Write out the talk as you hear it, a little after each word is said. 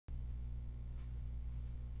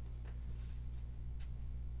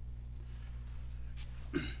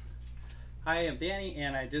Hi, I'm Danny,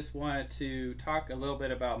 and I just wanted to talk a little bit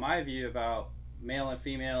about my view about male and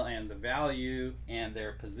female and the value and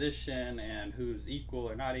their position and who's equal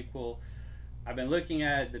or not equal. I've been looking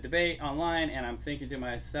at the debate online, and I'm thinking to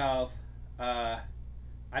myself, I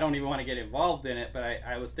don't even want to get involved in it, but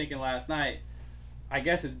I was thinking last night, I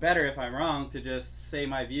guess it's better if I'm wrong to just say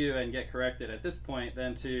my view and get corrected at this point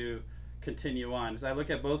than to continue on. So I look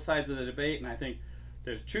at both sides of the debate, and I think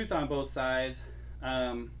there's truth on both sides.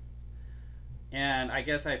 And I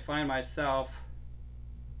guess I find myself,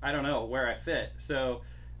 I don't know where I fit. So,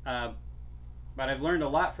 but I've learned a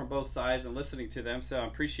lot from both sides and listening to them. So I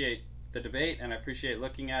appreciate the debate and I appreciate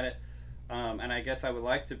looking at it. And I guess I would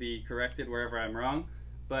like to be corrected wherever I'm wrong.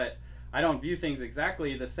 But I don't view things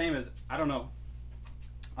exactly the same as, I don't know.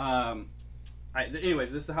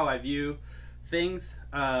 Anyways, this is how I view things.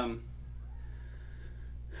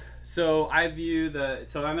 So I view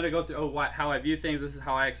so I'm going to go through how I view things. This is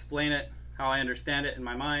how I explain it, how I understand it in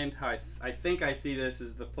my mind, how I think I see this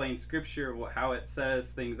as the plain scripture of how it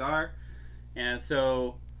says things are. And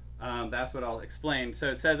so that's what I'll explain. So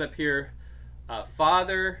it says up here,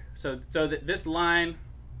 Father, so this line,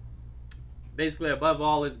 basically above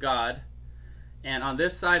all is God. And on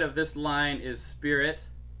this side of this line is spirit.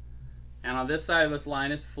 And on this side of this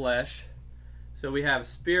line is flesh. So we have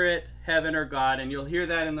spirit, heaven, or God. And you'll hear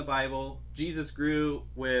that in the Bible. Jesus grew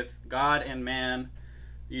with God and man.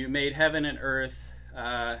 You made heaven and earth,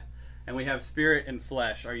 and we have spirit and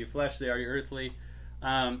flesh. Are you fleshly? Are you earthly?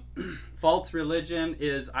 False religion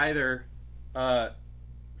is either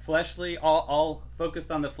fleshly, all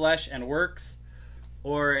focused on the flesh and works,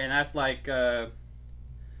 and that's like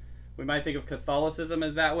we might think of Catholicism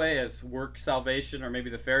as that way, as work salvation, or maybe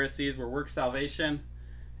the Pharisees were work salvation.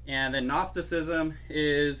 And then Gnosticism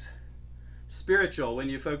is spiritual, when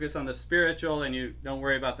you focus on the spiritual and you don't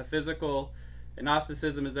worry about the physical. And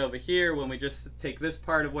Gnosticism is over here when we just take this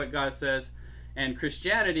part of what God says. And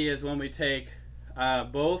Christianity is when we take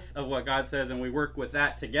both of what God says and we work with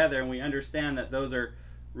that together and we understand that those are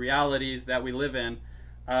realities that we live in.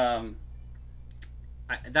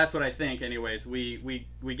 That's what I think anyways. We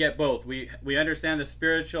get both. We understand the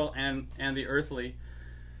spiritual and the earthly.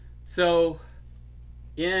 So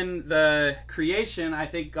in the creation, I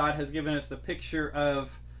think God has given us the picture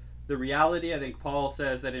of the reality. I think Paul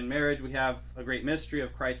says that in marriage we have a great mystery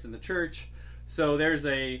of Christ and the church. So there's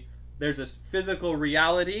a physical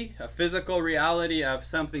reality of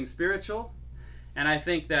something spiritual, and I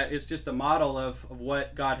think that it's just a model of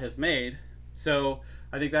what God has made. So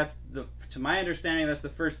I think that's to my understanding, that's the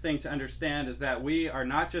first thing to understand, is that we are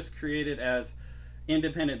not just created as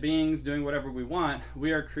independent beings doing whatever we want.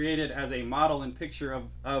 We are created as a model and picture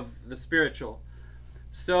of the spiritual.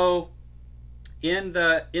 So in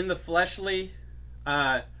the fleshly,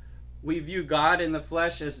 we view God in the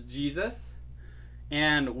flesh as Jesus,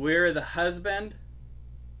 and we're the husbands,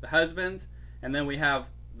 and then we have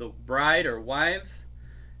the bride or wives,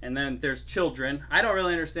 and then there's children. I don't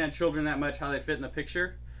really understand children that much, how they fit in the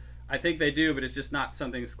picture. I think they do, but it's just not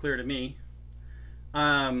something that's clear to me.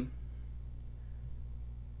 And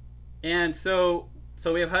so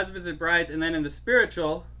we have husbands and brides, and then in the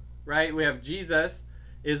spiritual, right, we have Jesus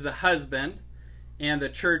is the husband, and the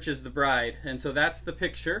church is the bride. And so that's the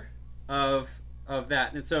picture of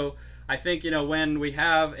that. And so I think, when we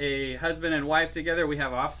have a husband and wife together, we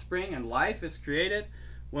have offspring and life is created.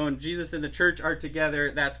 When Jesus and the church are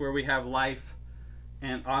together, that's where we have life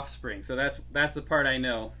and offspring. So that's the part I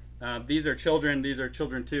know. These are children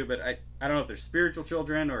too, but I don't know if they're spiritual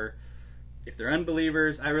children or if they're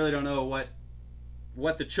unbelievers. I really don't know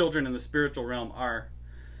what the children in the spiritual realm are.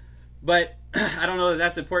 But I don't know that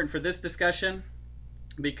that's important for this discussion,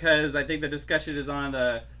 because I think the discussion is on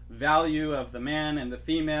the value of the man and the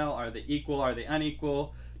female. Are they equal? Are they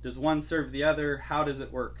unequal? Does one serve the other? How does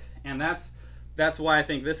it work? And that's why I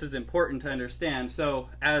think this is important to understand. So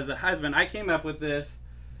as a husband, I came up with this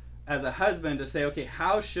as a husband to say, okay,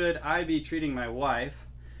 how should I be treating my wife?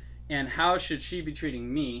 And how should she be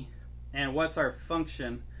treating me? And what's our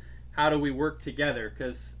function? How do we work together?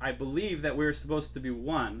 Because I believe that we're supposed to be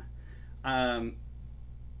one.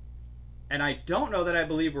 And I don't know that I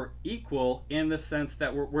believe we're equal in the sense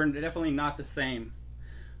that we're definitely not the same.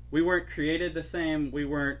 We weren't created the same. We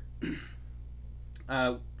weren't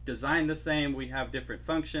designed the same. We have different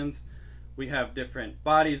functions. We have different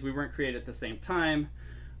bodies. We weren't created at the same time.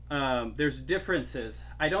 There's differences.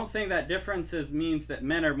 I don't think that differences means that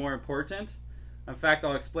men are more important. In fact,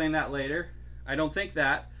 I'll explain that later. I don't think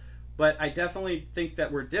that. But I definitely think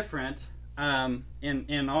that we're different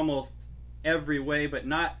in almost every way, but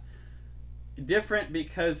not different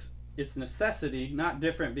because it's necessity, not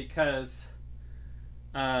different because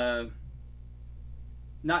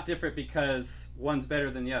not different because one's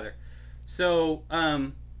better than the other. So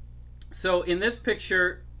so in this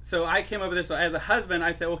picture, so I came up with this. So as a husband,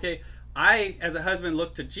 I said, okay, I as a husband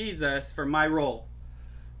look to Jesus for my role.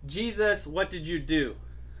 Jesus, what did you do?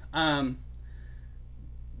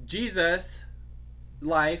 Jesus'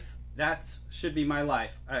 life, that should be my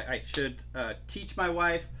life. I should teach my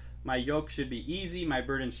wife. My yoke should be easy. My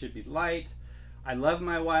burden should be light. I love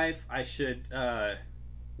my wife. I should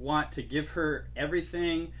want to give her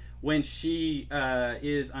everything. When she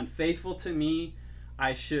is unfaithful to me,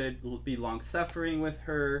 I should be long-suffering with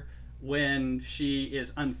her. When she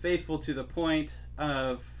is unfaithful to the point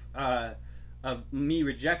of me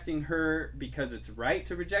rejecting her because it's right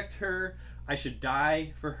to reject her, I should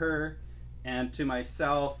die for her and to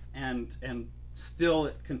myself and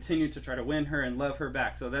still continue to try to win her and love her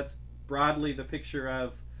back. So that's broadly the picture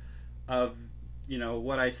of you know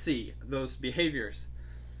what I see, those behaviors.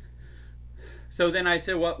 So then I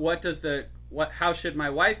said, how should my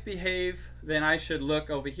wife behave? Then I should look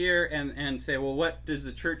over here and say, well, what is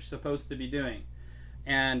the church supposed to be doing?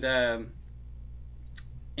 And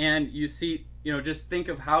you see, you know, just think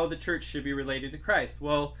of how the church should be related to Christ.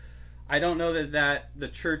 Well, I don't know that the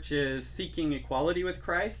church is seeking equality with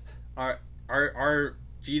Christ. Are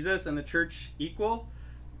Jesus and the church equal?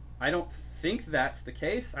 I don't think that's the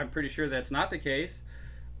case. I'm pretty sure that's not the case.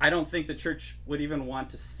 I don't think the church would even want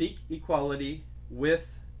to seek equality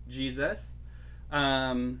with Jesus.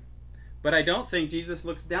 But I don't think Jesus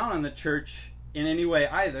looks down on the church in any way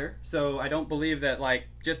either. So I don't believe that, like,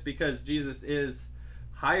 just because Jesus is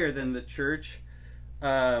higher than the church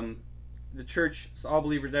is all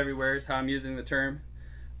believers everywhere is how I'm using the term.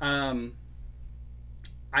 I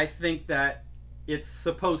think that it's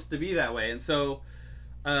supposed to be that way. And so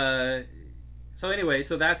anyway,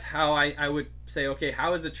 so that's how I would say, okay,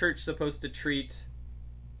 how is the church supposed to treat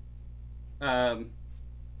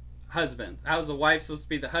husband? How is the wife supposed to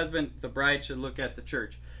be the husband? The bride should look at the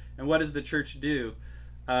church. And what does the church do?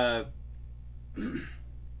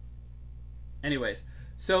 Anyways,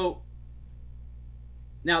 so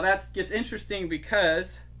now that gets interesting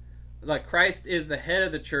because, like, Christ is the head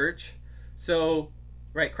of the church. So,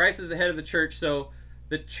 right, Christ is the head of the church. So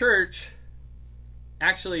the church,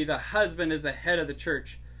 actually the husband is the head of the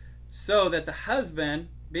church. So that the husband,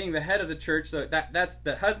 being the head of the church, so that's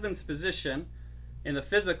the husband's position in the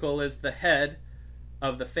physical is the head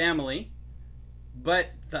of the family.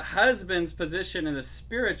 But the husband's position in the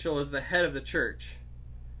spiritual is the head of the church.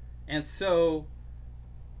 And so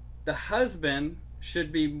the husband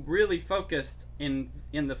should be really focused in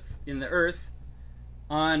the earth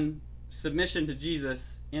on submission to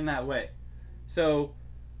Jesus in that way. So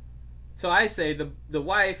I say the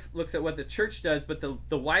wife looks at what the church does, but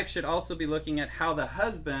the wife should also be looking at how the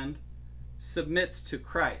husband submits to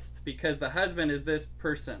Christ, because the husband is this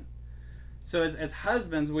person. So as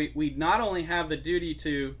husbands, we not only have the duty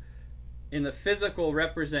to, in the physical,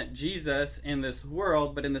 represent Jesus in this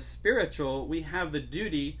world, but in the spiritual, we have the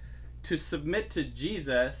duty to submit to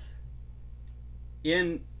Jesus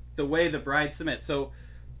in the way the bride submits. So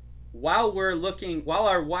while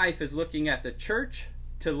our wife is looking at the church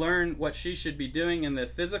to learn what she should be doing in the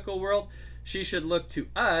physical world, she should look to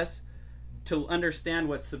us to understand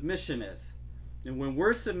what submission is. And when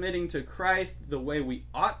we're submitting to Christ the way we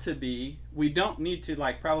ought to be, we don't need to,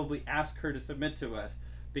 like, probably ask her to submit to us,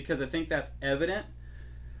 because I think that's evident.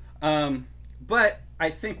 But I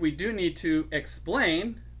think we do need to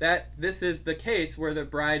explain that this is the case where the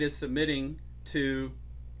bride is submitting to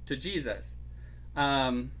Jesus.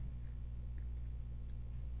 I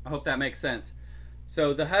hope that makes sense.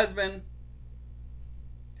 So the husband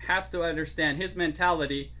has to understand, his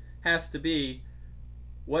mentality has to be,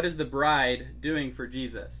 what is the bride doing for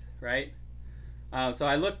Jesus, right? So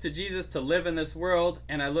I look to Jesus to live in this world,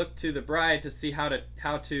 and I look to the bride to see how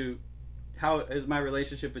is my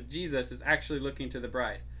relationship with Jesus is actually looking to the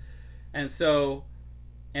bride. And so,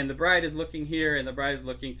 and the bride is looking here, and the bride is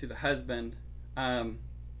looking to the husband. To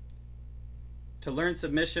learn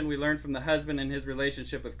submission, we learn from the husband and his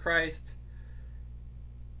relationship with Christ.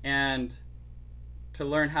 And to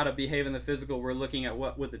learn how to behave in the physical, we're looking at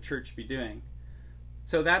what would the church be doing.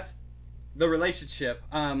 So that's the relationship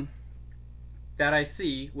that I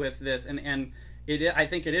see with this. And I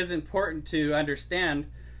think it is important to understand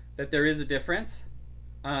that there is a difference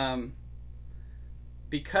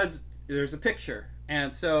because there's a picture.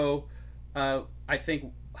 And so I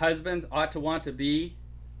think husbands ought to want to be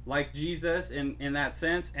like Jesus in that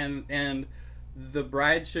sense. And the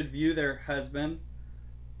brides should view their husband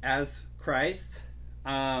as Christ,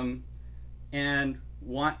 and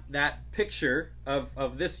want that picture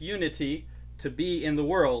of this unity to be in the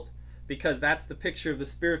world, because that's the picture of the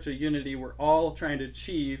spiritual unity we're all trying to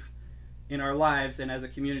achieve in our lives and as a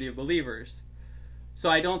community of believers. So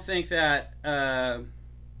I don't think that it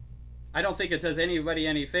does anybody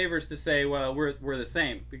any favors to say, well, we're the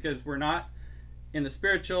same, because we're not in the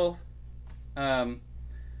spiritual, and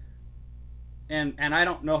I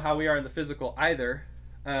don't know how we are in the physical either.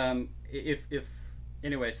 Anyway,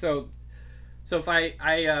 so if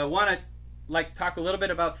I want to talk a little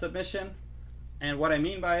bit about submission and what I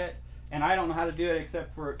mean by it, and I don't know how to do it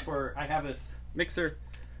except for I have this mixer.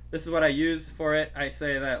 This is what I use for it. I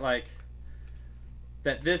say that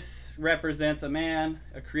that this represents a man,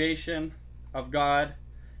 a creation of God,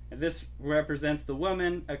 and this represents the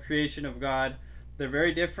woman, a creation of God. They're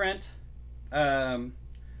very different.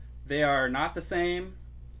 They are not the same.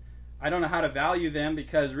 I don't know how to value them,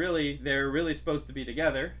 because really they're really supposed to be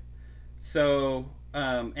together. So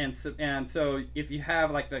so if you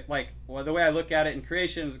have the way I look at it in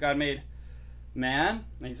creation is God made man,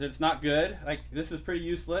 and he said it's not good. This is pretty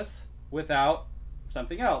useless without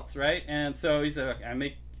something else, right? And so he said, okay, I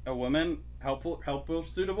make a woman helpful,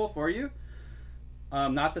 suitable for you.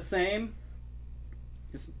 Not the same.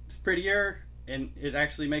 It's prettier, and it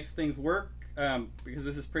actually makes things work, because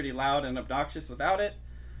this is pretty loud and obnoxious without it,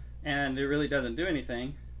 and it really doesn't do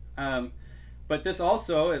anything. But this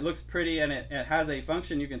also, it looks pretty and it has a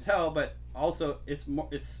function, you can tell, but also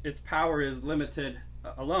its power is limited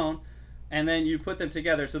alone. And then you put them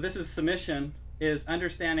together. So this is submission, is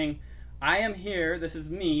understanding I am here, this is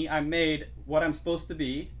me, I'm made what I'm supposed to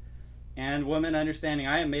be. And woman understanding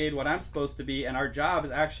I am made what I'm supposed to be, and our job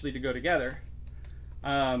is actually to go together.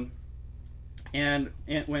 And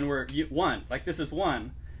when we're one, this is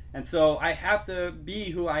one. And so I have to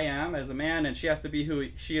be who I am as a man, and she has to be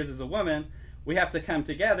who she is as a woman. We have to come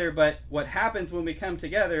together, but what happens when we come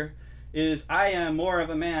together is I am more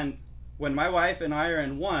of a man. When my wife and I are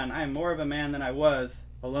in one, I am more of a man than I was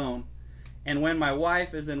alone. And when my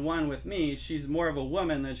wife is in one with me, she's more of a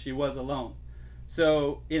woman than she was alone.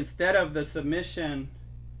 So instead of the submission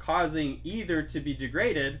causing either to be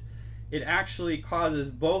degraded, it actually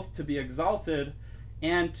causes both to be exalted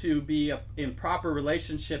and to be in proper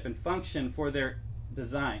relationship and function for their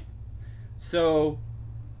design. So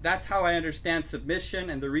that's how I understand submission,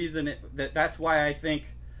 and the reason that's why I think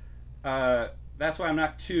that's why I'm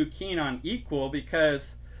not too keen on equal,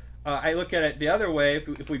 because I look at it the other way.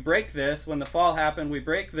 If we break this, when the fall happened, we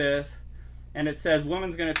break this, and it says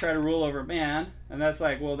woman's going to try to rule over man, and that's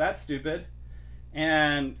well, that's stupid.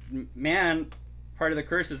 And man, part of the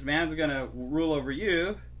curse is man's going to rule over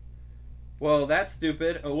you. Well, that's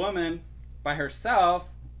stupid. A woman by herself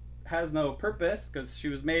has no purpose, because she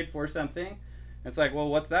was made for something. It's well,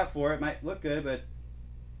 what's that for? It might look good, but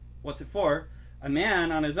what's it for? A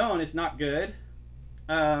man on his own is not good.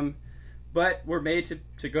 But we're made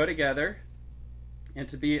to go together and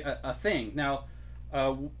to be a thing. Now,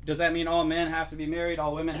 does that mean all men have to be married?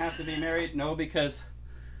 All women have to be married? No, because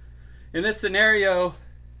in this scenario,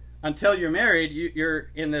 until you're married, you're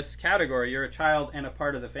in this category. You're a child and a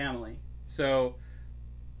part of the family. So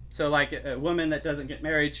like a woman that doesn't get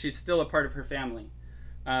married, she's still a part of her family.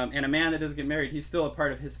 And a man that doesn't get married, he's still a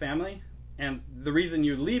part of his family. And the reason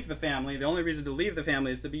you leave the family, the only reason to leave the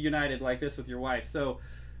family, is to be united like this with your wife. So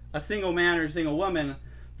a single man or a single woman,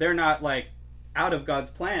 they're not out of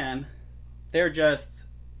God's plan. They're just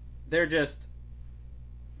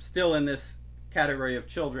still in this category of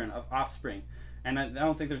children, of offspring. And I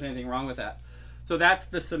don't think there's anything wrong with that. So that's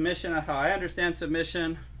the submission of how I understand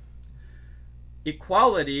submission.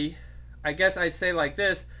 Equality, I guess I say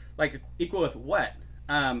this, equal with what?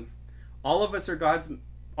 All of us are God's.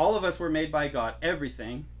 All of us were made by God.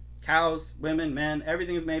 Everything, cows, women, men,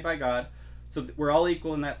 everything is made by God. So we're all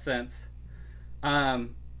equal in that sense. So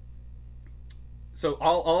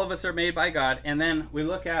all of us are made by God. And then we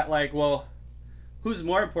look at well, who's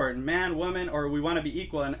more important, man, woman, or we want to be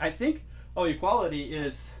equal? And I think equality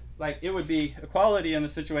is it would be equality in the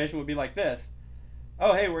situation would be like this.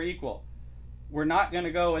 Oh, hey, we're equal. We're not going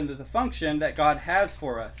to go into the function that God has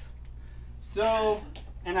for us. So,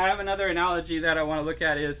 and I have another analogy that I want to look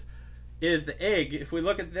at is the egg. If we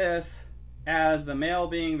look at this as the male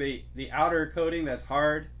being the outer coating that's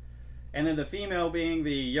hard, and then the female being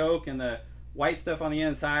the yolk and the white stuff on the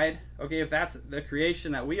inside, okay, if that's the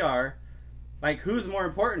creation that we are, who's more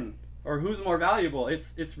important or who's more valuable?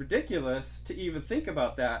 It's ridiculous to even think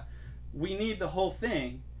about that. We need the whole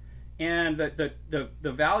thing. And the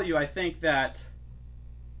value, I think, that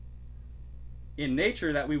in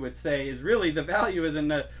nature that we would say is really the value isn't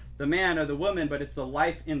the man or the woman, but it's the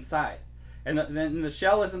life inside. And then the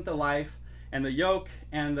shell isn't the life, and the yolk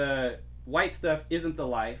and the white stuff isn't the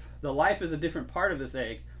life. The life is a different part of this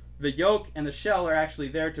egg. the yoke and the shell are actually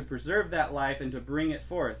there to preserve that life and to bring it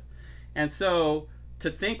forth. And so to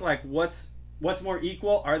think like what's more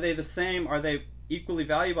equal, are they the same, are they equally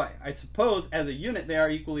valuable? I suppose as a unit they are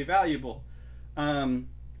equally valuable.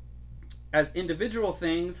 As individual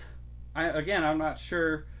things, I'm not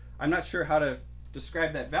sure how to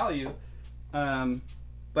describe that value,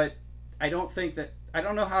 but I don't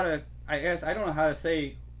know how to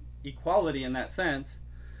say equality in that sense,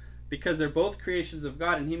 because they're both creations of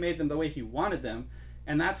God and he made them the way he wanted them,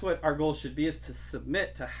 and that's what our goal should be, is to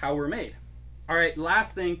submit to how we're made. All right,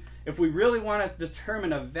 last thing, if we really want to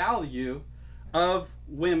determine a value of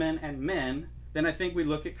women and men, then I think we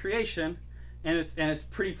look at creation, and it's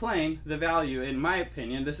pretty plain, the value, in my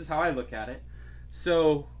opinion. This is how I look at it.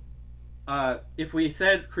 So if we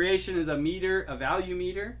said creation is a meter, a value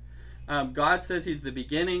meter, God says he's the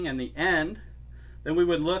beginning and the end, then we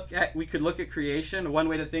could look at creation. One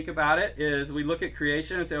way to think about it is we look at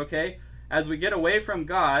creation and say, okay, as we get away from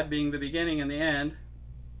God being the beginning and the end,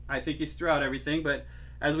 I think he's throughout everything, but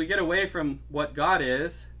as we get away from what God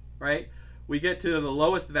is, right, we get to the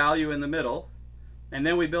lowest value in the middle, and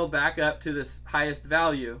then we build back up to this highest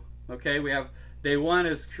value. Okay, we have day 1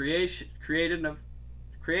 is creation,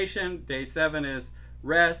 day 7 is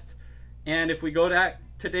rest, and if we go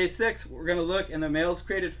to day 6, we're going to look, and the male's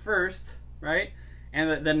created first, right,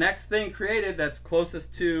 and the next thing created that's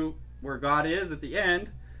closest to where God is at the end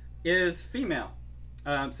is female.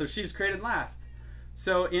 So she's created last.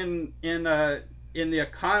 So in the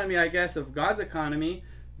economy, I guess, of God's economy,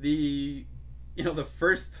 the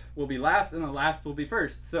first will be last and the last will be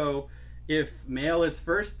first. So if male is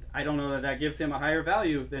first, I don't know that gives him a higher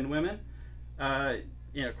value than women,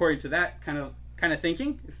 according to that kind of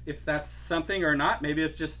thinking. If that's something or not, maybe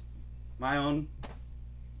it's just my own,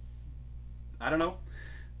 I don't know.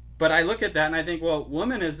 But I look at that and I think, well,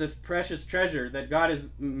 woman is this precious treasure that God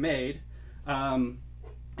has made.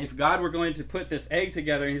 If God were going to put this egg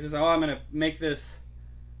together and he says, oh, I'm going to make this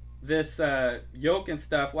yolk and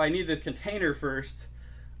stuff, well, I need the container first.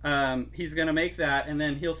 He's going to make that, and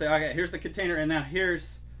then he'll say, okay, here's the container, and now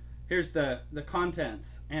here's the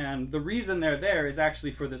contents. And the reason they're there is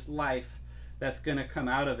actually for this life that's going to come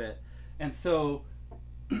out of it. And so,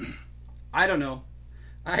 I don't know.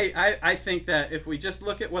 I think that if we just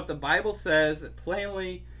look at what the Bible says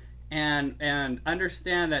plainly and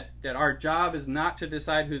understand that our job is not to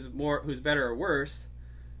decide who's better or worse,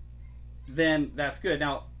 then that's good.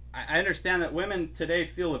 Now, I understand that women today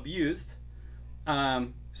feel abused,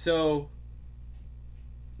 so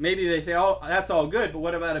maybe they say, oh, that's all good, but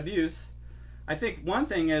what about abuse? I think one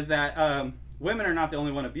thing is that women are not the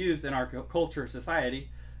only one abused in our culture, society.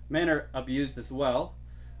 Men are abused as well,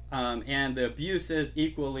 and the abuse is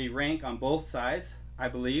equally rank on both sides, I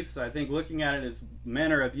believe. So I think looking at it as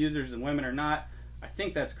men are abusers and women are not, I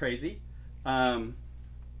think that's crazy. I'm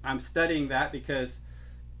studying that because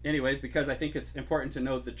I think it's important to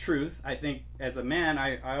know the truth. I think as a man,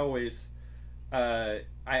 I always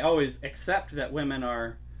accept that women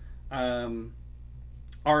are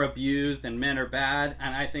abused and men are bad,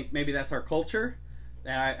 and I think maybe that's our culture,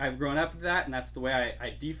 and I've grown up with that, and that's the way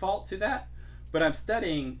I default to that. But I'm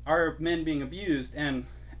studying, are men being abused, and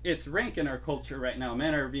it's rank in our culture right now.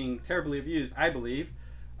 Men are being terribly abused, I believe,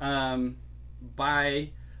 by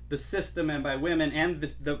the system and by women, and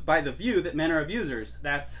by the view that men are abusers.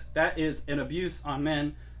 That is an abuse on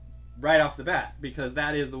men right off the bat, because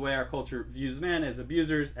that is the way our culture views men, as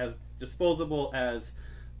abusers, as disposable, as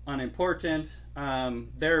unimportant.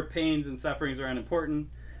 Their pains and sufferings are unimportant.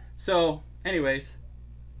 So anyways,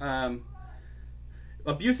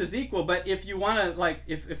 abuse is equal, but if you want to,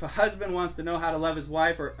 if a husband wants to know how to love his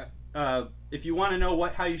wife, or if you want to know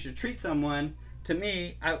how you should treat someone, to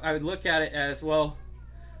me, I would look at it as, well,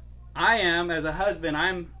 I am, as a husband,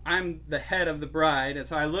 I'm the head of the bride, and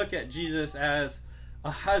so I look at Jesus as a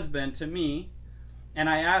husband to me, and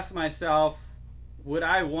I ask myself, would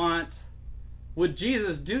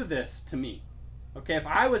Jesus do this to me? Okay, if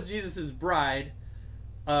I was Jesus's bride,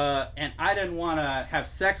 and I didn't want to have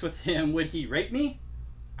sex with him, would he rape me?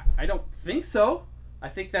 I don't think so. I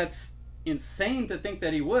think that's insane to think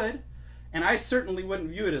that he would, and I certainly wouldn't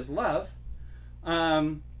view it as love.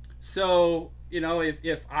 So,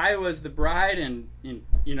 if I was the bride and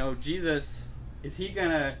Jesus, is he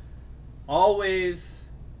gonna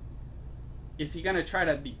try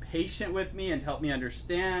to be patient with me and help me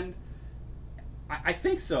understand? I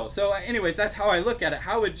think so. So anyways, that's how I look at it.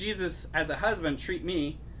 How would Jesus as a husband treat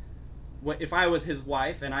me if I was his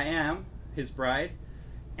wife and I am his bride?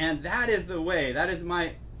 And that is the way, that is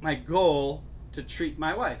my goal, to treat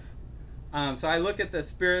my wife. So I look at the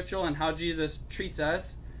spiritual and how Jesus treats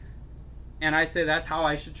us, And I say that's how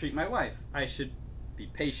I should treat my wife. I should be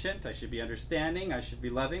patient. I should be understanding. I should be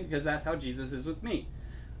loving, because that's how Jesus is with me.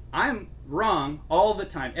 I'm wrong all the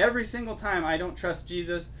time. Every single time I don't trust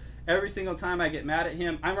Jesus, every single time I get mad at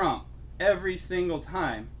him, I'm wrong. Every single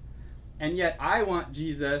time. And yet I want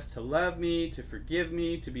Jesus to love me, to forgive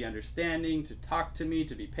me, to be understanding, to talk to me,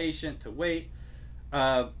 to be patient, to wait,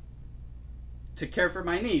 to care for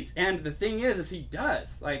my needs. And the thing is he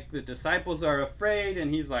does. Like, the disciples are afraid,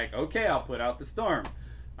 and he's like, okay, I'll put out the storm.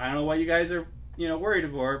 I don't know what you guys are, worried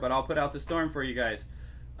for, but I'll put out the storm for you guys.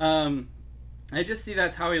 I just see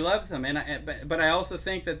that's how he loves them. But I also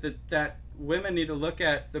think that women need to look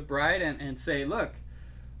at the bride and say, look,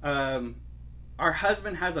 our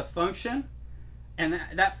husband has a function, and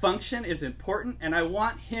that function is important, and I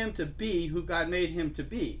want him to be who God made him to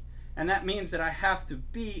be. And that means that I have to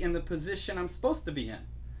be in the position I'm supposed to be in.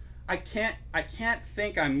 I can't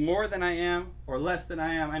think I'm more than I am or less than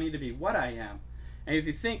I am. I need to be what I am. And if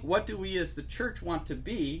you think, what do we as the church want to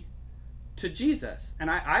be to Jesus? And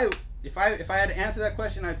if I had to answer that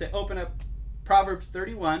question, I'd say open up Proverbs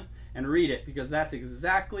 31 and read it, because that's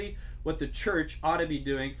exactly what the church ought to be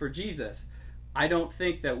doing for Jesus. I don't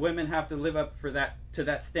think that women have to live up to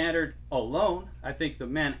that standard alone. I think the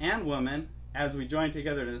men and women, as we join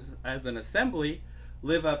together as an assembly,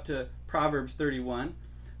 live up to Proverbs 31,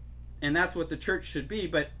 and that's what the church should be.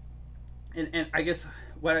 But and I guess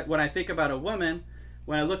when I think about a woman,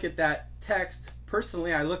 when I look at that text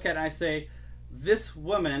personally, I look at it and I say, this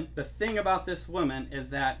woman, the thing about this woman is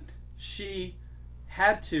that she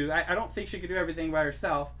had to, I don't think she could do everything by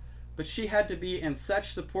herself, but she had to be in such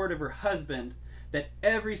support of her husband that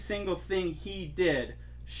every single thing he did,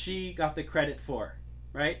 she got the credit for,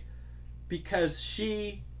 right? Because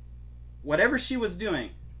whatever she was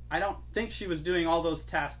doing, I don't think she was doing all those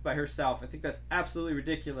tasks by herself. I think that's absolutely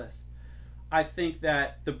ridiculous. I think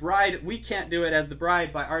that the bride, we can't do it as the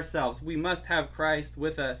bride by ourselves. We must have Christ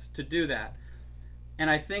with us to do that. And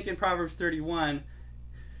I think in Proverbs 31,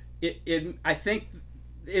 I think,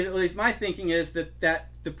 at least my thinking is that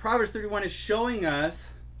the Proverbs 31 is showing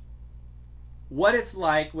us what it's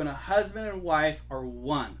like when a husband and wife are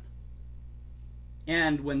one.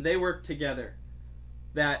 And when they work together,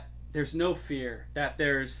 that there's no fear, that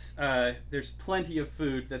there's plenty of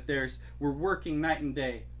food, that we're working night and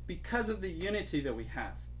day because of the unity that we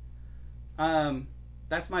have.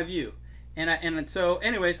 That's my view. And so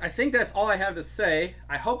anyways, I think that's all I have to say.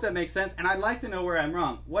 I hope that makes sense, and I'd like to know where I'm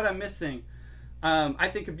wrong, what I'm missing. I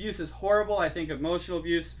think abuse is horrible. I think emotional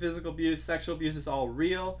abuse, physical abuse, sexual abuse is all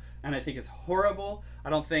real, and I think it's horrible. I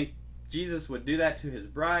don't think Jesus would do that to his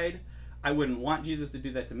bride. I wouldn't want Jesus to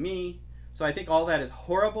do that to me. So I think all that is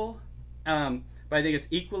horrible, but I think it's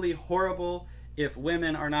equally horrible if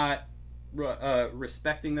women are not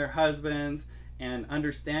respecting their husbands and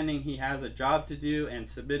understanding he has a job to do and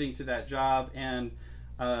submitting to that job, and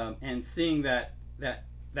seeing that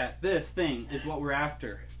this thing is what we're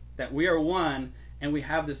after, that we are one and we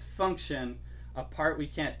have this function. Apart we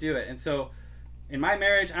can't do it. And so in my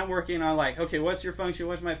marriage, I'm working on like, okay, what's your function,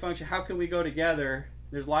 what's my function, how can we go together?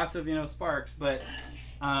 There's lots of sparks, but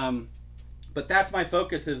that's my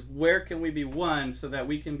focus, is where can we be one so that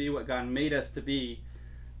we can be what God made us to be.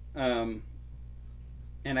 And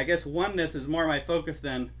I guess oneness is more my focus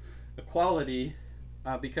than equality,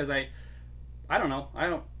 because I don't know. I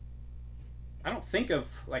don't think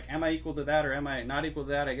of like, am I equal to that or am I not equal to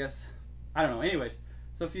that? I guess I don't know. Anyways,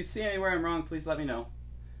 so if you see anywhere I'm wrong, please let me know.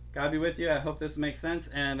 God be with you. I hope this makes sense,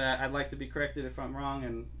 and I'd like to be corrected if I'm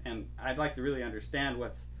wrong, and I'd like to really understand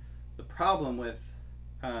what's the problem with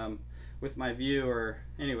my view. Or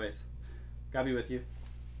anyways, God be with you.